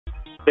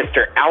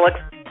Mr. Alex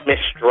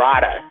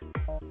Mistretta.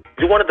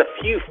 He's one of the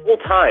few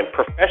full-time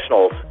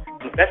professionals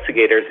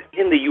investigators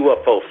in the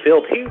UFO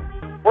field. He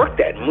worked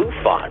at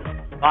MUFON,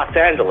 Los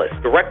Angeles,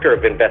 director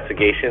of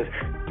investigations,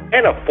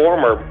 and a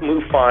former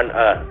MUFON,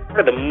 part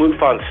of the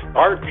MUFON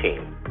STAR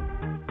team.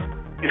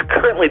 He's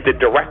currently the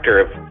director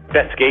of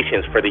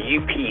investigations for the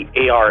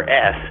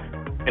U.P.A.R.S.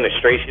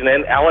 administration,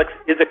 and Alex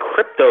is a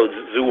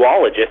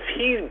cryptozoologist.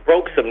 He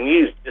broke some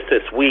news just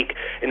this week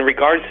in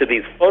regards to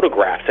these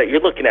photographs that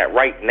you're looking at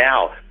right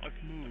now.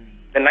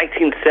 The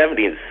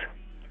 1970s,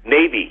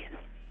 Navy,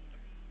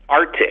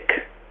 Arctic,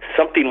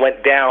 something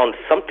went down,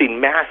 something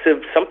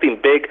massive, something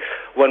big.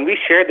 When we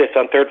shared this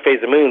on Third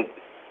Phase of Moon,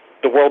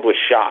 the world was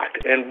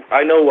shocked. And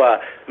I know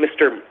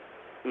Mr.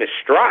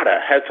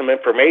 Mistretta has some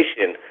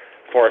information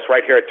for us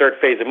right here at Third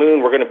Phase of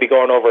Moon. We're going to be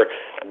going over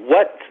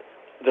what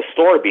the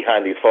story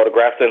behind these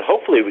photographs, and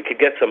hopefully we could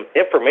get some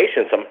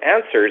information, some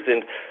answers.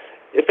 And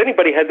if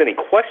anybody has any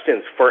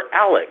questions for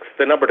Alex,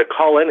 the number to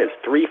call in is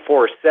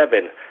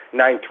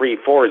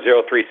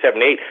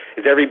 347-934-0378.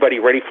 Is everybody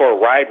ready for a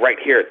ride right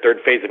here at Third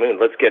Phase of Moon?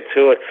 Let's get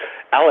to it.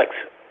 Alex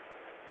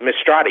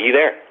Mistretta, you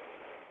there?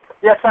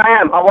 Yes, I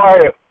am. How are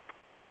you?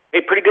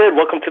 Hey, pretty good.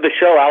 Welcome to the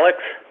show, Alex.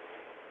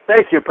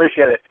 Thank you.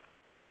 Appreciate it.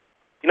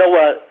 You know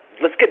what?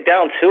 Let's get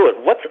down to it.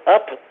 What's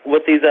up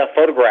with these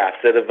photographs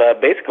that have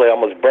basically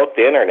almost broke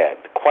the internet?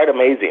 Quite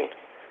amazing.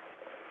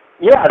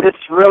 Yeah, this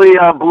really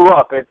blew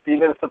up. It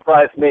even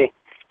surprised me.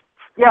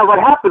 Yeah, what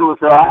happened was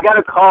I got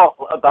a call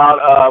about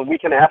a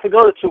week and a half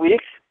ago to 2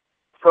 weeks.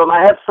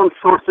 I have some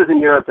sources in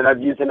Europe that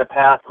I've used in the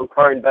past on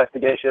prior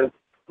investigations,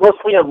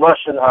 mostly on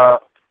Russian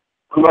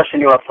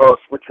UFOs,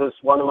 which was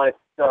one of my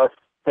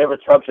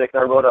favorite subjects.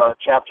 I wrote a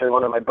chapter in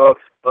one of my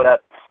books, so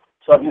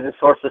I've used the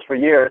sources for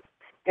years.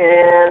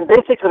 And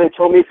basically they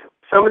told me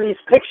some of these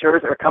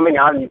pictures are coming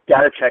out and you've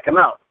got to check them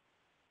out.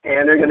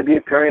 And they're going to be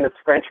appearing in a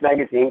French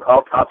magazine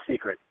called Top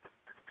Secret.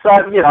 So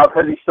I've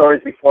heard these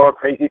stories before,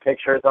 crazy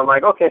pictures. I'm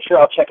like, okay, sure,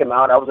 I'll check them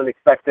out. I wasn't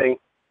expecting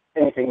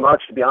anything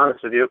much, to be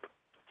honest with you.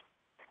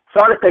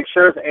 Saw the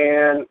pictures,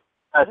 and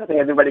as I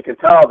think everybody can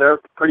tell, they're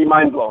pretty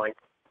mind-blowing.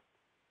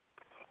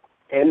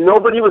 And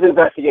nobody was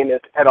investigating this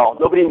at all.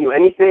 Nobody knew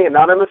anything,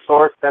 anonymous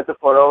source sent the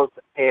photos,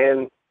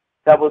 and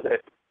that was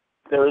it.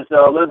 There was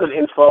a little bit of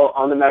info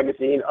on the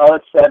magazine. All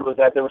it said was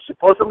that they were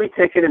supposedly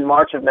taken in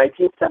March of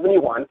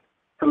 1971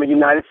 from a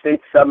United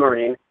States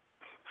submarine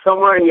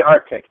somewhere in the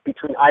Arctic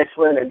between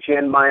Iceland and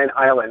Jan Mayen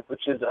Island,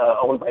 which is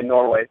owned by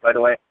Norway, by the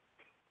way.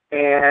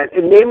 And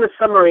it named the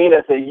submarine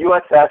as a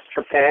USS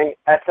Trepang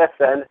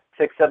SSN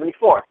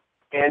 674.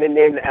 And it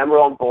named the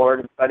admiral on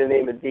board by the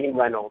name of Dean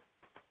Reynolds.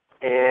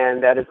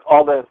 And that is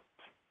all the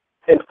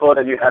info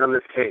that you had on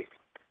this case.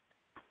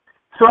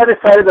 So I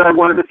decided that I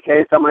wanted this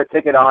case. I'm going to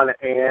take it on,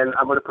 and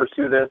I'm going to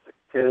pursue this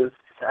because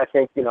I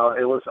think, it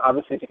was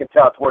obviously, as you can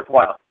tell, it's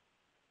worthwhile.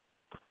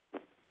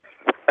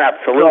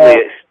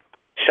 Absolutely.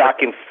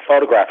 Shocking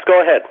photographs.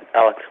 Go ahead,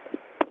 Alex.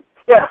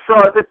 Yeah, so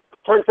as it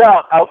turns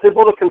out, I was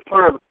able to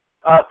confirm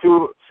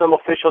through some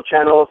official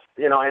channels,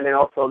 and then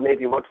also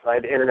Navy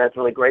website, the internet's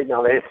really great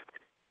nowadays,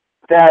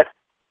 that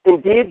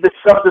indeed the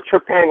sub, the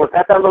Trepang, was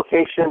at that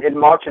location in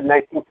March of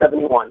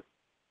 1971,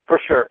 for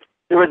sure.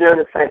 They were there in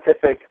a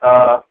scientific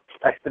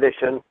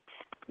expedition,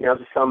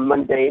 just some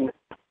mundane,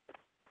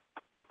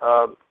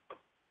 I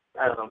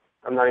don't know,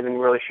 I'm not even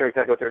really sure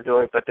exactly what they're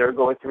doing, but they're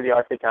going through the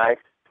Arctic ice,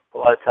 a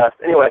lot of tests.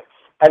 Anyway,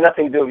 had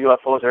nothing to do with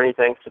UFOs or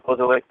anything,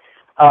 supposedly.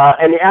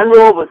 And the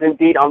admiral was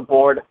indeed on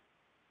board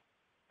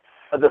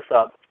of the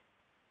sub.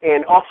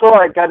 And also,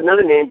 I got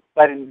another name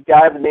by the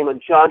guy by the name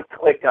of John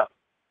Klicka,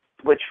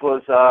 which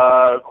was,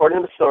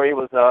 according to the story,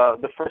 was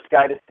the first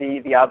guy to see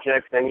the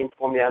objects, and he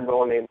informed the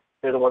admiral, and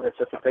they're the ones that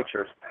took the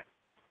pictures.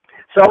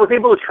 So I was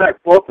able to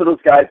track both of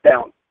those guys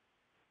down.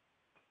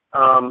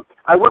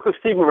 I worked with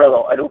Steve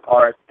Murillo at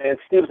U.P.A.R.S, and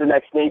Steve's an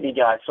ex-Navy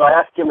guy, so I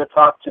asked him to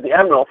talk to the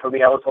admiral for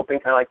me. I was hoping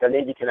kind of like the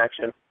Navy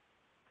connection,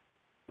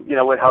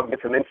 would help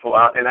get some info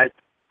out, and I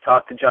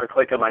talked to John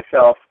Klicka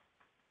myself,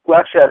 who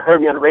actually had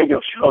heard me on a radio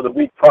show the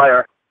week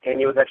prior, and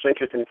he was actually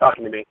interested in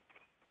talking to me.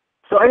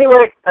 So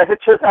anyway, as it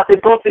turns out, they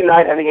both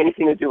denied having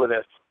anything to do with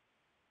this,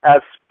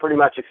 as pretty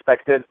much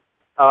expected.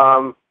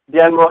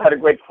 The admiral had a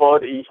great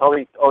quote. All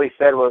he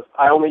said was,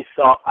 "I only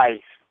saw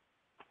ice."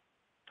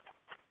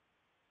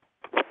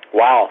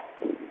 Wow.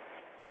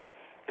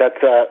 That's,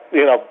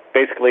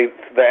 basically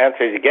the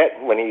answers you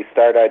get when you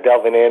start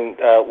delving in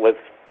with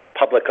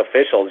public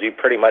officials. You're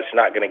pretty much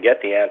not going to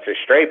get the answer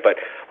straight. But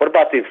what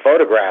about these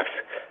photographs?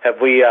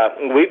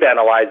 We've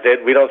analyzed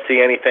it. We don't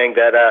see anything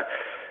that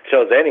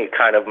shows any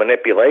kind of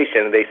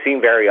manipulation. They seem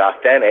very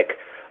authentic.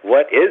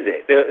 What is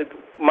it?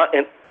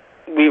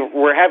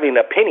 We're having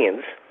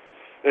opinions.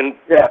 And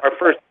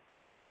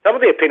some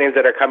of the opinions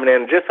that are coming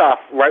in just off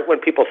right when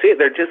people see it,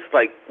 they're just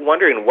like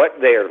wondering what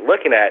they're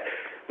looking at.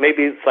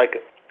 Maybe it's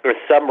like a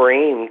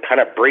submarine kind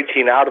of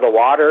breaching out of the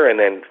water and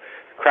then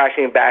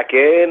crashing back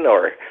in,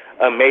 or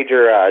a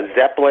major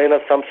Zeppelin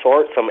of some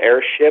sort, some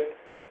airship.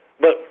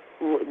 But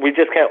we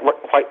just can't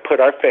quite put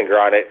our finger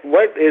on it.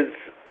 What is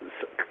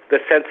the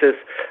census?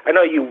 I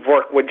know you've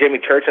worked with Jimmy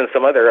Church and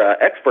some other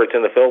experts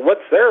in the field.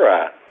 What's their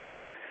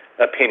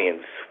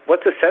opinions?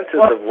 What's the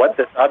census of what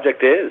this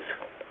object is?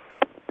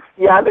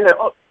 Yeah, I mean,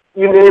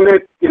 you name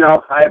it,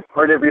 I've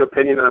heard every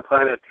opinion on the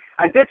planet.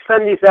 I did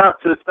send these out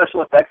to a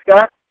special effects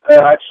guy.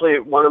 Actually,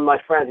 one of my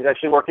friends, he's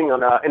actually working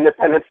on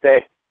Independence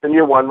Day, the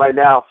new one right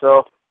now.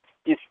 So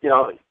he's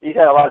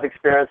had a lot of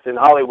experience in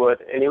Hollywood,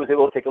 and he was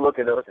able to take a look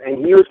at those.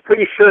 And he was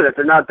pretty sure that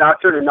they're not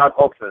doctored and not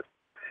hoaxes.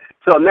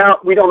 So now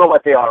we don't know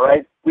what they are,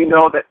 right? We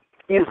know that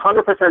he's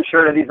 100%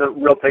 sure that these are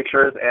real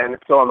pictures, and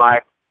so am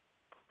I.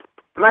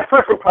 My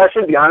first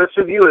impression, to be honest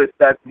with you, is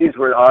that these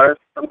were ours,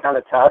 some kind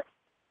of test.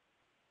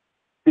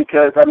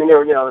 Because, I mean, they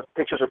were, the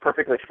pictures are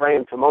perfectly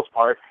framed for the most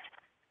part.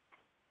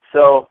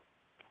 So,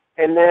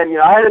 and then,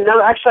 I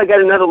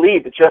got another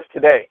lead just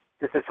today.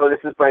 This is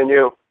brand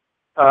new.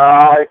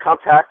 I had a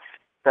contact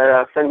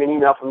that sent me an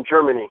email from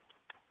Germany.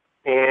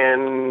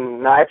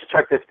 And now I have to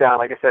track this down.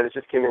 Like I said, it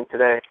just came in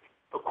today.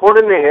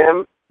 According to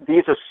him,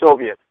 these are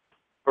Soviets,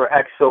 or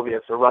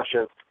ex-Soviets, or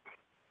Russians.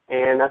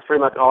 And that's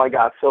pretty much all I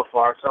got so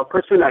far. So I'm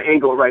pursuing that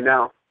angle right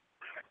now.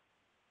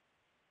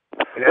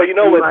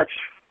 Well,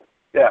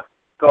 yeah,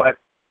 go ahead.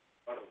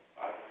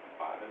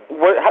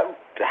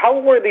 How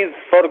were these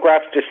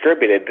photographs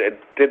distributed?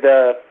 Did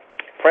the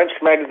French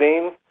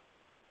magazine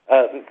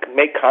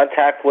make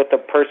contact with the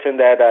person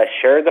that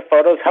shared the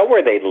photos? How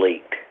were they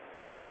leaked?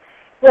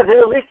 Yeah, they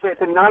were leaked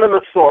with an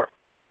anonymous source.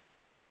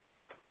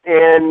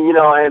 And,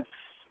 it's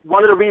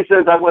one of the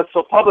reasons I was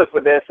so public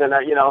with this, and,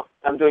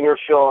 I'm doing your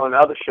show and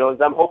other shows,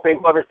 I'm hoping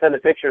whoever sent the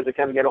pictures will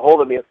kind of get a hold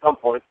of me at some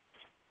point.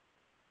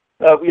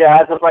 Yeah,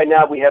 as of right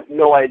now, we have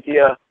no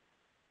idea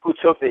who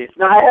took these.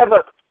 Now, I have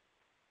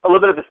a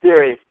little bit of a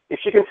theory. If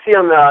you can see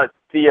on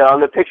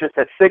the pictures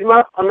that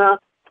Sigma on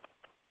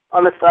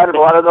the side of a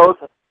lot of those,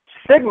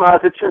 Sigma, as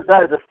it turns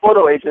out, is a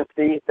photo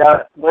agency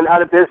that went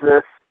out of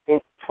business in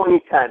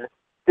 2010.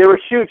 They were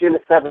huge in the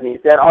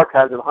 70s. They had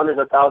archives of hundreds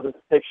of thousands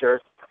of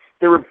pictures.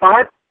 They were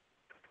bought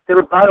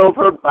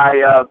over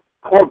by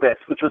Corbett,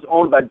 which was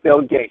owned by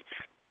Bill Gates.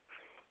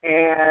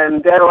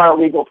 And they had a lot of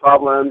legal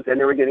problems, and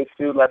they were getting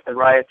sued left and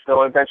right,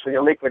 so eventually they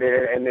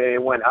liquidated, and they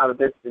went out of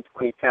business in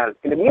 2010.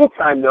 In the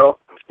meantime, though,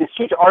 these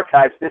huge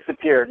archives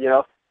disappeared,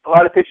 A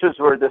lot of pictures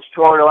were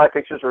destroyed, a lot of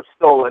pictures were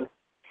stolen.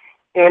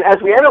 And as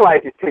we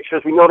analyze these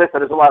pictures, we notice that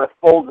there's a lot of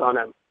folds on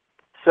them.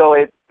 So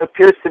it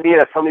appears to me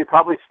that somebody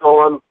probably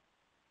stole them,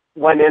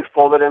 went in,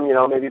 folded them,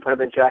 maybe put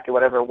them in a jacket,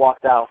 whatever, and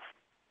walked out.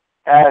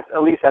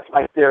 At least that's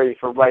my theory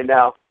for right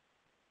now.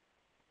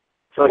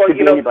 So it could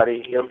be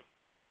anybody,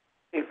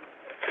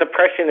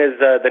 Suppression is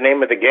the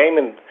name of the game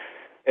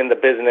in the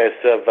business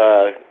of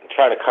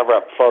trying to cover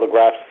up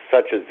photographs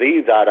such as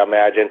these, I'd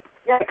imagine.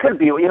 Yeah, it could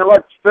be.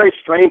 What's very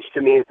strange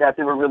to me is that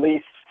they were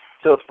released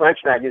to a French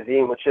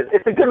magazine,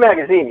 it's a good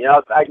magazine.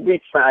 I can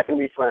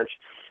read French.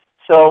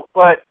 So,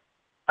 but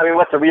I mean,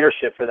 what's the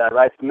readership for that,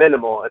 right? It's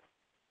minimal.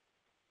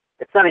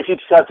 It's not a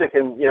huge subject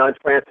in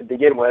France to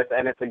begin with,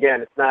 and it's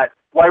not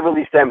why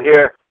release them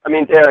here. I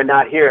mean, there and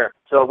not here.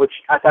 So, which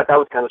I thought that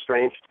was kind of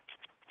strange.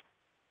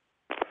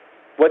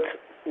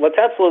 What's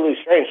absolutely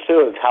strange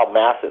too is how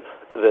massive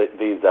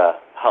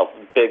how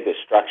big this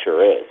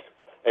structure is,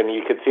 and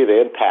you can see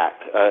the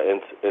impact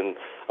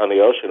on the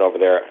ocean over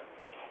there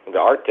in the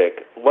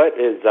Arctic.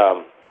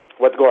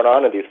 What's going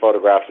on in these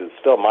photographs is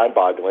still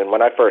mind-boggling.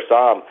 When I first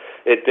saw them,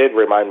 it did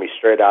remind me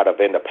straight out of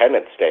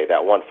Independence Day.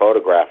 That one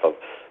photograph of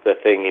the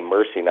thing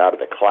immersing out of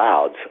the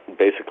clouds,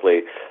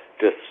 basically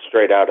just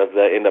straight out of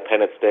the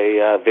Independence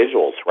Day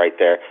visuals right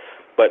there.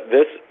 But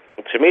this,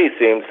 to me,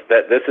 seems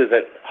that this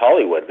isn't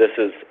Hollywood. This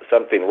is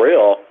something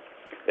real,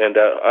 and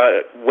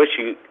I wish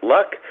you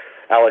luck,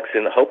 Alex,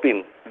 in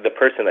hoping the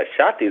person that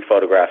shot these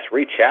photographs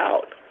reach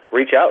out.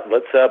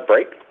 Let's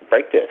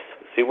break this.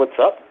 See what's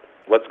up.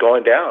 What's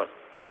going down.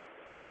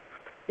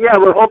 Yeah,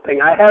 we're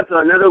hoping. I have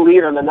another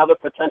lead on another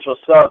potential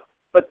sub.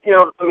 But,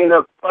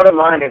 the bottom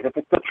line is if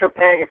the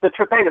Trepang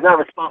is not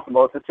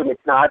responsible, let's assume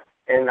it's not,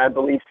 and I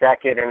believe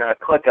Sackett and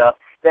Klicka,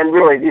 then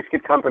really these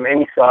could come from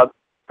any sub,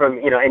 from,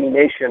 any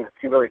nation,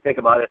 if you really think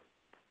about it.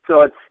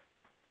 So it's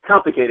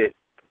complicated.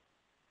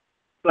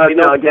 But,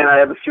 again, I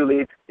have a few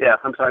leads. Yeah,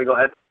 I'm sorry, go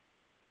ahead.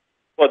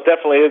 Well, it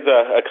definitely is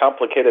a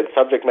complicated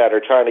subject matter,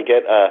 trying to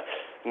get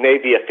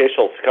Navy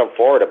officials to come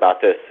forward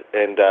about this.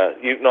 And,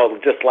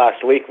 just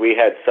last week we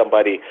had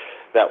somebody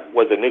that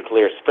was a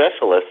nuclear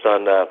specialist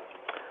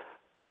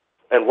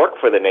and worked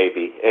for the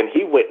Navy, and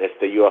he witnessed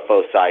the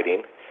UFO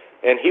sighting,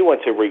 and he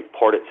went to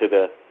report it to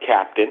the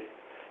captain,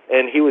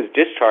 and he was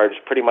discharged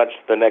pretty much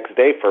the next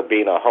day for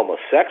being a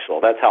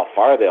homosexual. That's how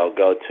far they'll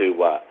go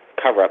to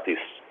cover up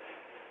this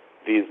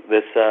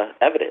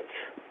evidence.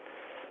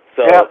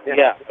 So,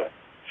 yeah.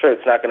 Sure,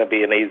 it's not going to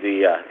be an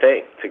easy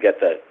thing to get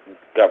the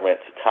government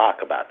to talk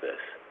about this.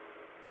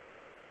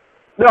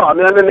 No, I'm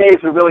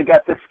amazed we really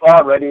got this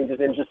far already in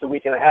just a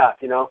week and a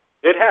half, It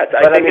has.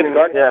 I think it's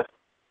starting.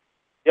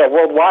 Yeah,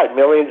 worldwide,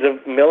 millions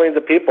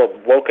of people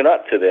have woken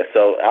up to this.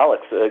 So,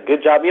 Alex,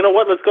 good job. You know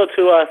what? Let's go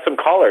to some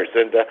callers,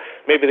 and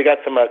maybe they got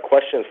some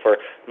questions for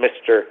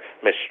Mr.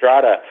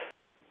 Mistretta.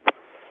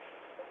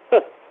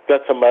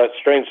 got some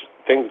strange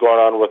things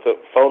going on with the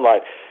phone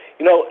line.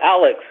 You know,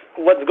 Alex,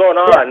 what's going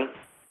on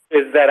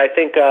is that I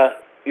think,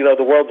 you know,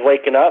 the world's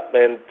waking up,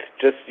 and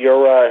just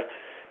your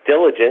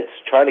diligence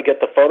trying to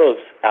get the photos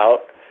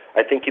out,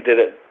 I think you did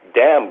a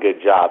damn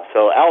good job.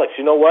 So, Alex,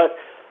 you know what?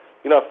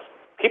 You know,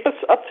 keep us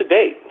up to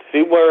date.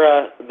 See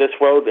where this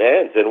road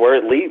ends and where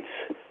it leads.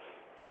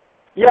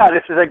 Yeah,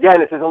 this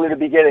is only the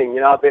beginning.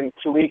 You know, I've been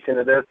 2 weeks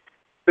into this,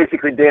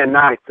 basically day and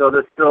night, so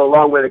there's still a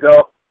long way to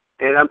go.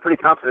 And I'm pretty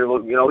confident,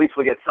 you know, at least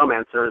we'll get some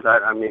answers.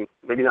 I mean,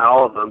 maybe not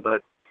all of them,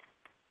 but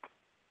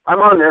I'm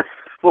on this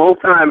the whole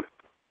time.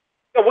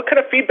 So what kind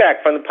of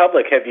feedback from the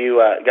public have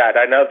you got?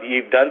 I know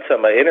you've done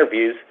some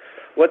interviews.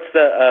 What's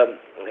the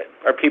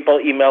are people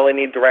emailing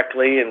you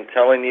directly and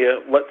telling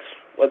you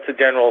what's the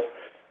general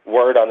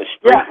word on the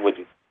street with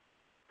you?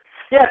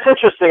 Yeah, it's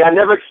interesting. I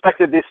never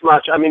expected this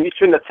much. I mean,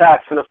 between the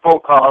texts and the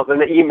phone calls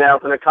and the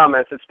emails and the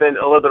comments, it's been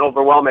a little bit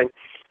overwhelming.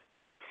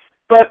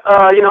 But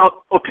you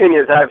know,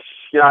 opinions. I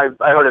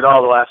heard it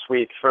all the last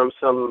week from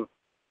some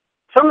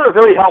that are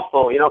really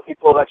helpful. You know,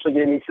 people have actually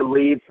given me some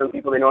leads, some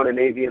people they know in the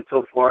Navy and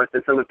so forth,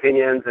 and some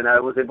opinions, and I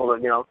was able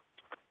to, you know,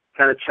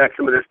 kind of check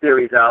some of their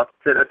theories out.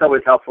 So that's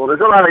always helpful.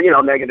 There's a lot of, you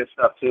know, negative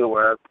stuff too,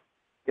 where,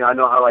 you know, I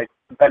know how like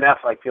Ben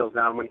Affleck feels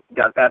now when he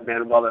got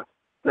Batman and all the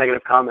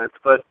negative comments,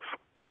 but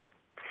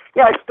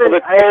yeah, it's been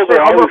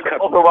almost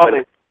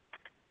overwhelming.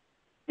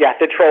 Yeah,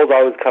 the trolls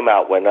always come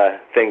out when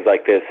things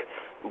like this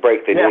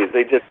break the news.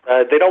 They just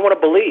they don't want to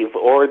believe,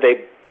 or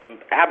they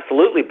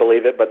absolutely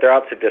believe it, but they're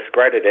out to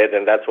discredit it,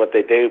 and that's what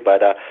they do.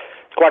 But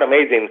it's quite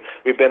amazing.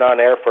 We've been on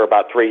air for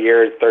about 3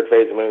 years, Third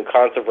Phase of Moon,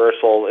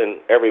 controversial in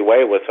every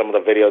way with some of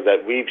the videos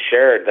that we've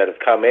shared that have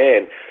come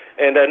in,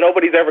 and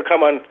nobody's ever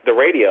come on the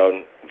radio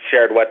and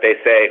shared what they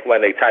say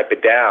when they type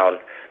it down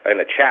in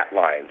a chat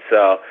line.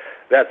 So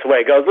that's the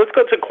way it goes. Let's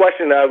go to a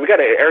question. We got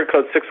an area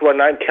code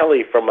 619,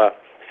 Kelly from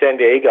San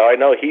Diego. I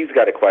know he's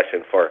got a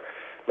question for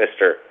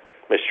Mr.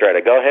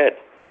 Mistretta. Go ahead.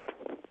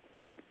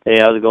 Hey,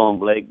 how's it going,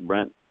 Blake,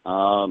 Brent?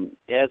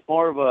 Yeah, it's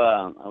more of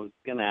a, I was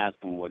going to ask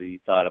him what he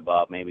thought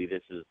about maybe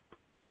this is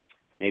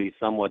maybe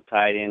somewhat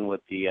tied in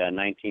with the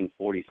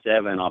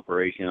 1947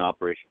 Operation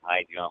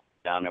High Jump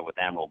down there with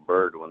Admiral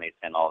Byrd when they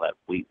sent all that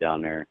fleet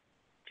down there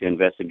to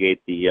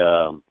investigate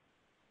the,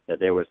 that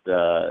there was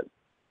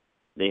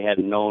they had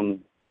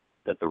known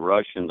that the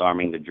Russians,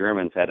 arming the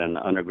Germans, had an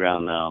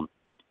underground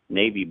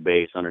Navy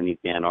base underneath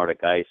the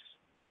Antarctic ice.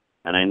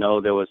 And I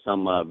know there was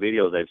some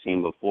videos I've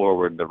seen before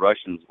where the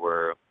Russians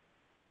were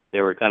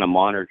kind of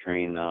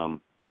monitoring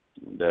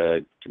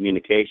the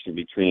communication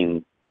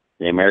between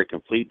the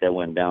American fleet that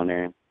went down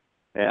there.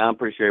 And I'm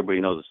pretty sure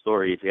everybody knows the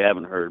story if you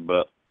haven't heard.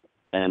 But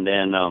and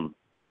then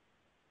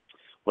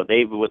what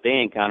they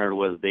encountered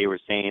was they were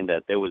saying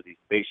that there was these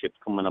spaceships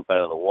coming up out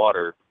of the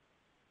water.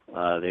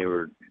 They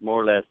were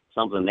more or less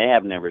something they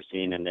have never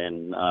seen, and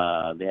then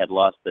they had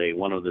lost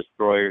one of the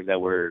destroyers that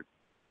were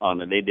on.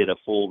 They did a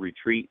full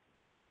retreat.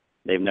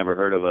 They've never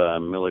heard of a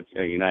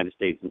United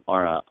States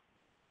or a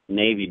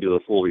Navy do a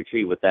full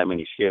retreat with that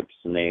many ships.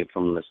 And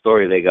from the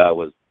story they got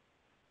was,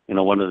 you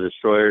know, one of the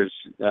destroyers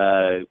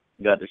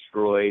got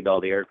destroyed.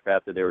 All the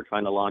aircraft that they were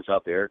trying to launch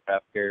off the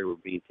aircraft carrier were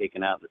being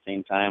taken out at the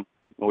same time.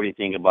 What do you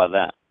think about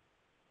that?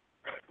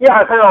 Yeah,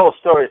 I've heard all those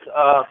stories.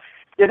 I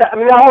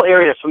mean, the whole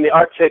area from the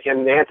Arctic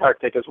and the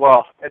Antarctic as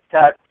well. It's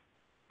had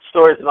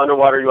stories of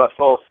underwater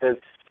UFOs since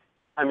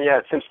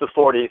the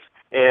 40s.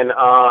 And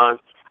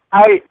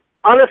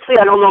honestly,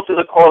 I don't know if there's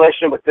a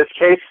correlation with this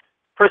case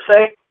per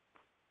se,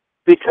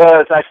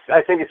 because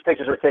I think these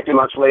pictures were taken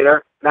much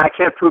later. Now, I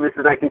can't prove it's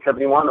in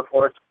 1971, of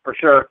course, for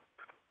sure.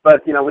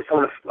 But, you know, with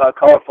some of the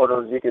color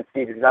photos, you can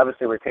see these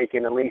obviously were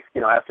taken at least,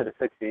 you know, after the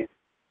 60s,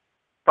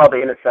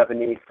 probably in the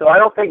 70s. So I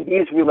don't think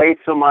these relate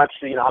so much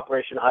to, you know,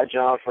 Operation High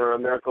Jump or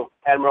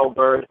Admiral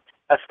Byrd,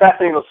 as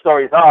fascinating those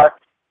stories are.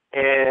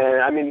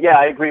 And, I mean, yeah,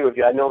 I agree with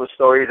you. I know the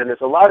stories, and there's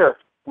a lot of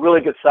really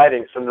good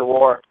sightings from the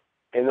war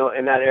in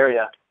that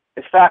area.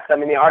 In fact, I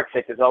mean, the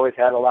Arctic has always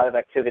had a lot of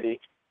activity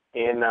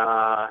in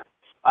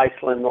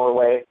Iceland,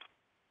 Norway,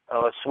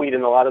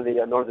 Sweden, a lot of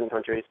the northern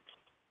countries,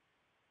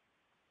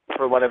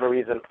 for whatever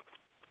reason.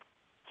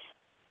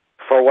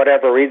 For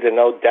whatever reason,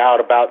 no doubt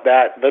about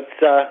that.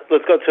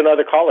 Let's go to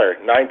another caller,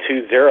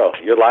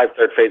 920. You're live,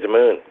 Third Phase of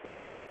Moon.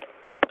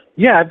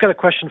 Yeah, I've got a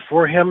question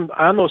for him.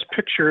 On those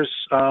pictures,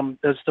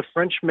 has the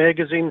French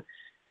magazine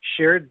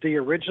shared the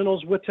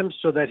originals with him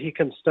so that he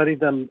can study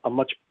them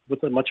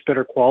with a much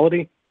better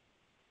quality?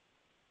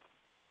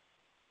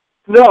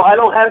 No, I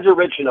don't have the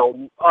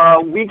original. I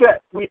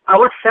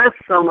was sent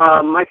some,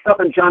 myself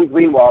and John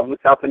Greenwald, who's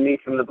helping me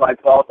from the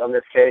Black Vault on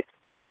this case.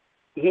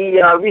 He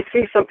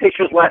received some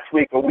pictures last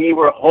week, but we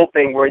were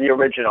hoping were the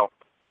original.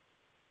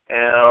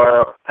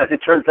 As it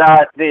turns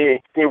out, they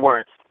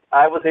weren't.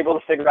 I was able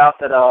to figure out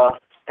that,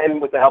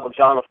 and with the help of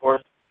John, of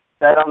course,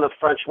 that on the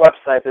French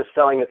website they're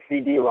selling a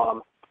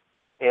CD-ROM.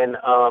 And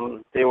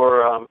they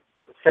were,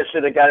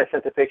 essentially the guy that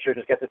sent the picture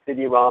just got the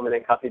CD-ROM and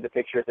then copied the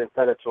pictures and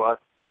sent it to us.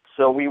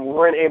 So we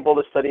weren't able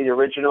to study the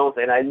originals,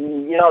 and I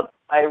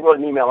wrote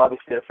an email,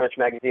 obviously, to the French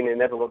magazine, and they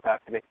never wrote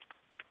back to me.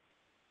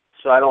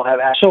 so I don't have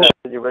access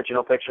to the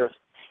original pictures.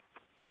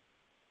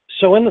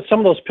 So in some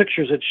of those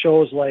pictures, it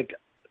shows like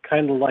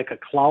kind of like a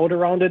cloud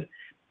around it.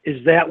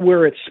 Is that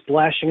where it's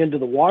splashing into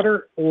the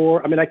water?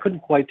 Or, I mean, I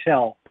couldn't quite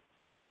tell.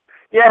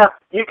 Yeah,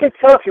 you can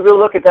tell if you really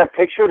look at that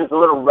picture. There's a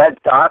little red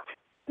dot.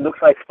 It looks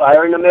like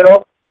fire in the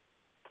middle.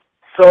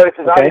 So it's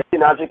obviously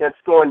an object that's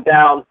going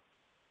down.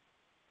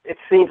 It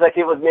seems like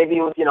it was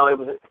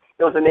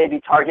a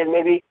Navy target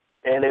maybe,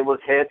 and it was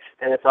hit,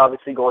 and it's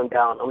obviously going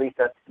down. At least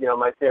that's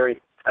my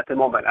theory at the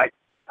moment. I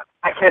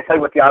can't tell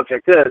you what the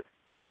object is,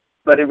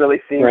 but it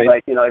really seems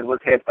like it was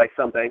hit by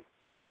something.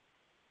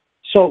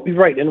 So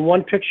in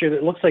one picture,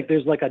 it looks like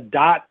there's like a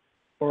dot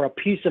or a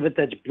piece of it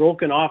that's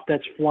broken off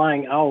that's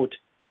flying out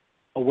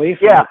away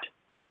from it.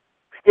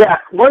 Yeah,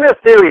 one of the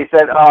theories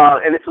that,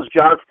 and this was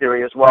John's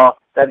theory as well,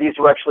 that these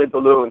were actually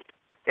balloons.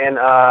 And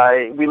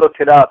we looked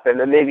it up, and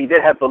the Navy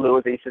did have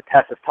balloons they used to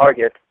test as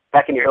targets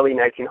back in the early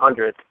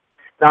 1900s.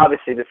 Now,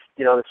 obviously, this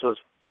was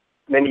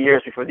many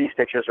years before these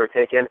pictures were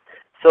taken.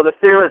 So the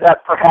theory is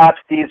that perhaps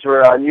these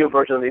were a new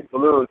version of these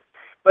balloons.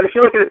 But if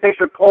you look at the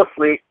picture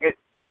closely, if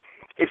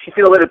you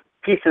see the little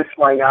pieces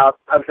flying out,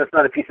 obviously it's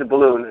not a piece of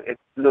balloon. It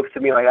looks to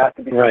me like it has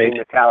to be something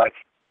metallic,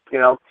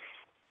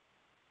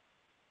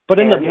 But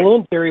in the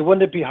balloon theory,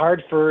 wouldn't it be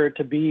hard for it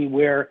to be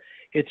where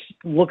it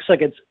looks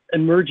like it's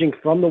emerging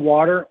from the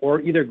water or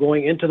either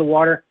going into the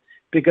water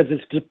because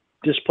it's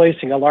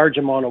displacing a large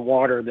amount of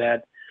water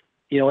that,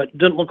 it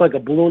didn't look like a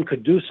balloon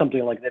could do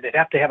something like that. It'd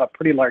have to have a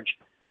pretty large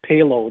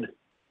payload.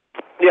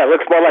 Yeah, it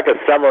looks more like a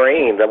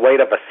submarine, the weight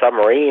of a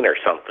submarine or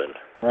something.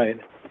 Right.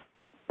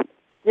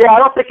 Yeah, I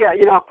don't think,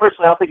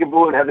 personally, I don't think a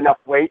balloon would have enough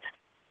weight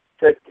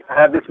to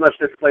have this much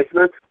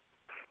displacement.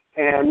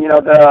 And,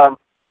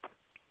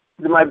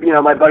 my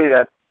buddy,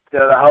 the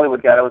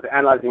Hollywood guy that was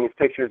analyzing these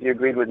pictures, he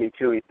agreed with me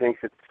too. He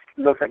thinks it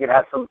looks like it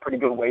has some pretty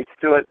good weight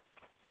to it.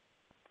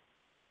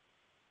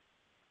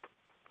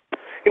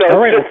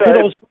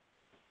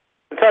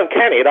 It's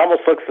uncanny. It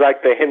almost looks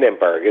like the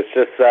Hindenburg. It's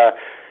just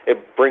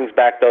it brings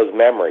back those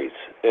memories,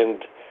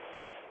 and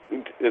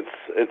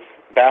it's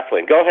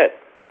baffling. Go ahead.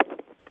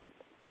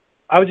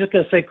 I was just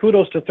going to say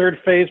kudos to Third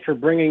Phase for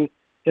bringing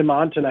him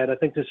on tonight. I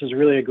think this is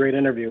really a great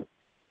interview.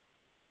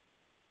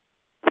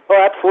 Oh,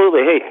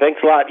 absolutely. Hey,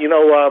 thanks a lot.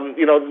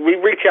 We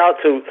reach out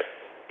to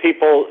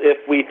people if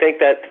we think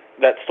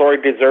that story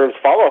deserves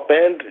follow-up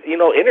and,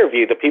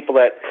 interview the people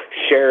that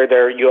share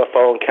their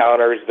UFO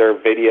encounters, their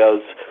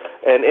videos,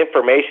 and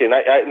information.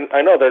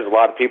 I know there's a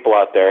lot of people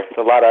out there,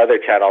 a lot of other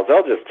channels.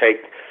 They'll just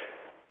take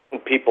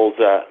people's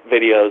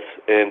videos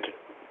and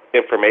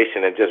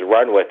information and just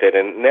run with it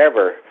and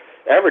never,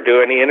 ever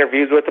do any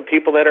interviews with the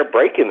people that are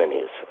breaking the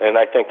news. And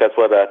I think that's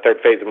what Third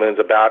Phase of Moon's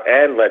about,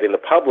 and letting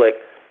the public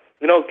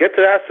get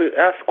to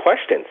ask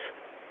questions.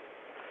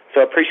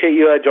 So I appreciate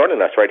you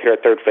joining us right here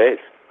at Third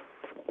Phase.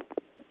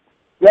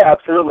 Yeah,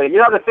 absolutely.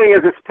 The thing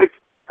is,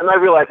 and I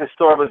realized this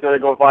story was going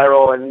to go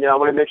viral, and, I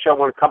want to make sure I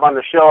want to come on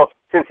the show,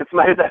 since it's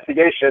my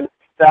investigation,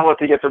 that I want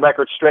to get the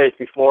record straight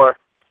before,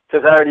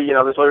 because there's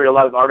already a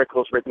lot of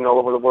articles written all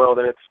over the world,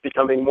 and it's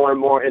becoming more and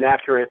more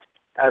inaccurate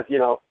as,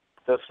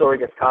 the story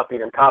gets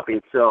copied and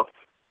copied. So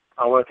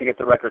I wanted to get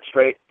the record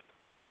straight.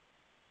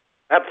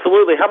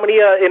 Absolutely. How many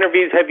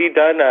interviews have you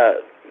done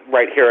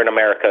right here in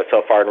America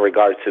so far in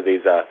regards to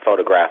these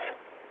photographs?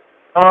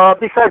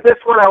 Besides this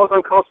one, I was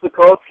on Coast to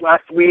Coast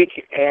last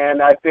week,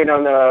 and I've been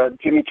on the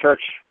Jimmy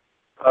Church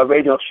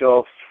radio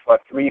show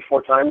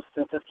 3-4 times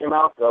since this came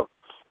out. So,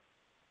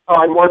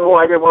 and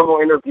I did one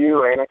more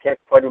interview, and I can't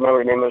quite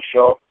remember the name of the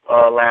show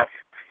last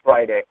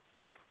Friday.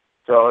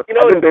 So I've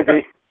been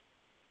busy.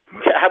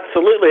 Yeah,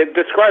 absolutely. It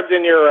describes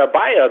in your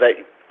bio that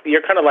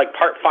you're kind of like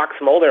part Fox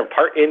Mulder and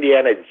part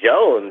Indiana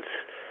Jones.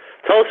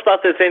 Tell us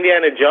about this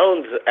Indiana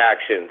Jones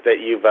action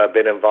that you've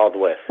been involved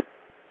with.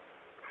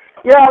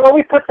 Yeah, well,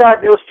 we put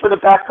that. It was for the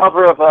back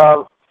cover of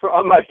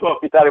on my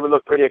book. We thought it would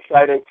look pretty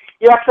exciting.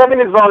 Yeah, because I've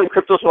been involved in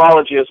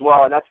cryptozoology as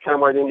well, and that's kind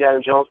of where the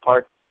Indiana Jones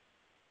part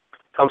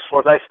comes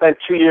forth. I spent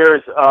 2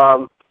 years.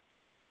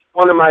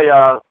 One of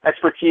my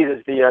expertise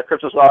is the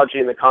cryptozoology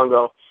in the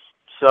Congo.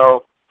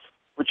 So,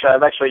 which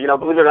I've actually,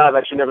 believe it or not, I've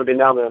actually never been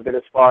down there. I've been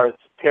as far as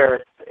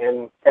Paris,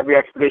 and every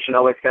expedition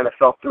always kind of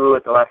fell through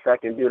at the last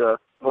second due to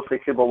mostly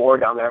civil war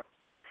down there.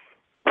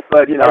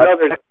 But there's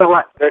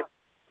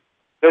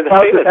a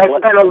famous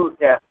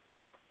yeah.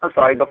 I'm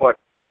sorry, go for it.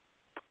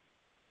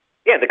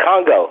 Yeah, the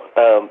Congo.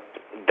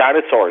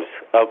 Dinosaurs.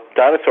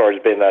 Dinosaurs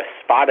been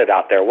spotted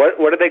out there. What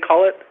do they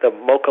call it? The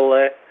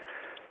Mokele?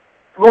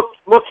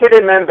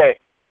 Mokele Membe.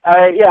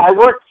 I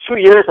worked 2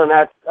 years on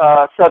that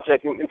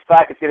subject. In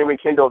fact, it's getting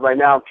rekindled right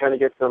now. I'm trying to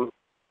get some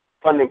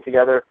funding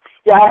together.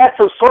 Yeah, I had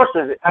some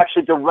sources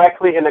actually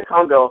directly in the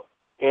Congo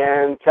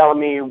and telling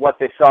me what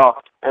they saw.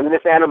 And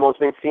this animal has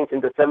been seen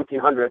since the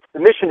 1700s.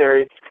 The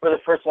missionaries were the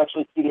first to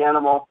actually see the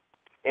animal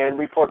and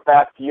report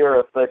back to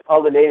Europe, but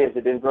all the natives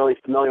have been really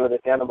familiar with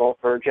this animal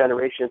for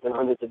generations and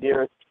hundreds of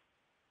years.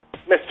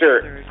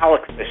 Mr.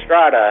 Alex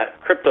Mistretta,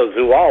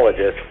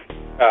 cryptozoologist,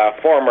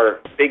 former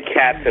big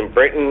cats in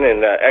Britain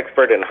and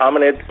expert in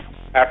hominids,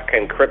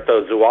 African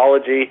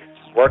cryptozoology,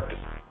 worked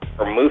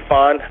for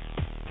MUFON.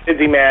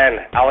 Busy man,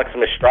 Alex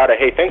Mistretta.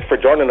 Hey, thanks for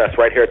joining us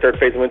right here at Third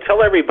Phase of Moon.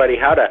 Tell everybody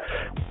how to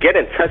get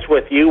in touch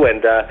with you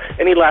and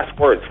any last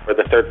words for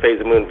the Third Phase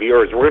of Moon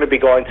viewers. We're going to be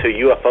going to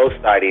UFO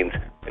sightings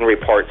and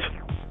reports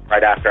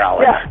right after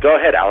Alex. Yeah. Go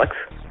ahead, Alex.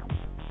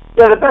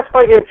 Yeah, the best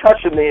way to get in touch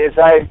with me is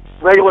I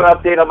regular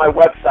update on my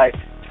website.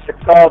 It's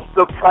called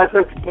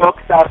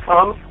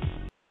thepresencebook.com.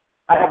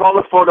 I have all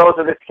the photos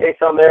of this case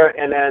on there,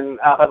 and then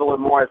I'll have a little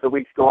more as the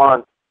weeks go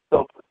on.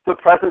 So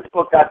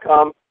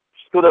thepresencebook.com.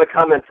 Just go to the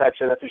comment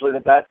section. That's usually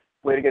the best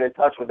way to get in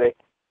touch with me.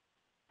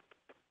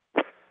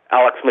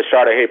 Alex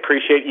Mistretta, hey,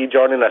 appreciate you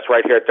joining us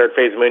right here at Third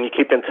Phase of Moon. You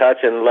keep in touch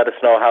and let us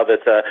know how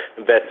this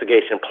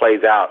investigation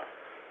plays out.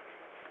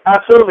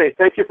 Absolutely.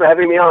 Thank you for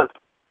having me on.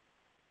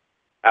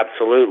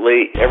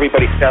 Absolutely.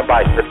 Everybody stand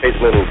by. Third Phase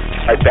of Moon will be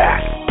right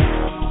back.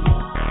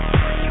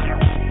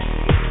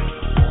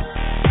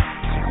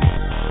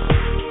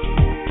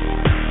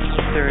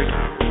 Third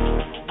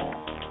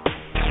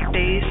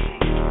Phase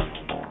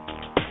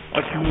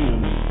of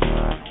Moon.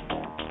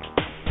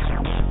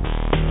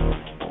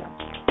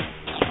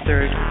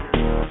 Third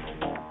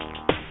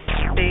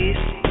Phase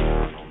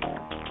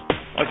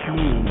of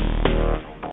Moon.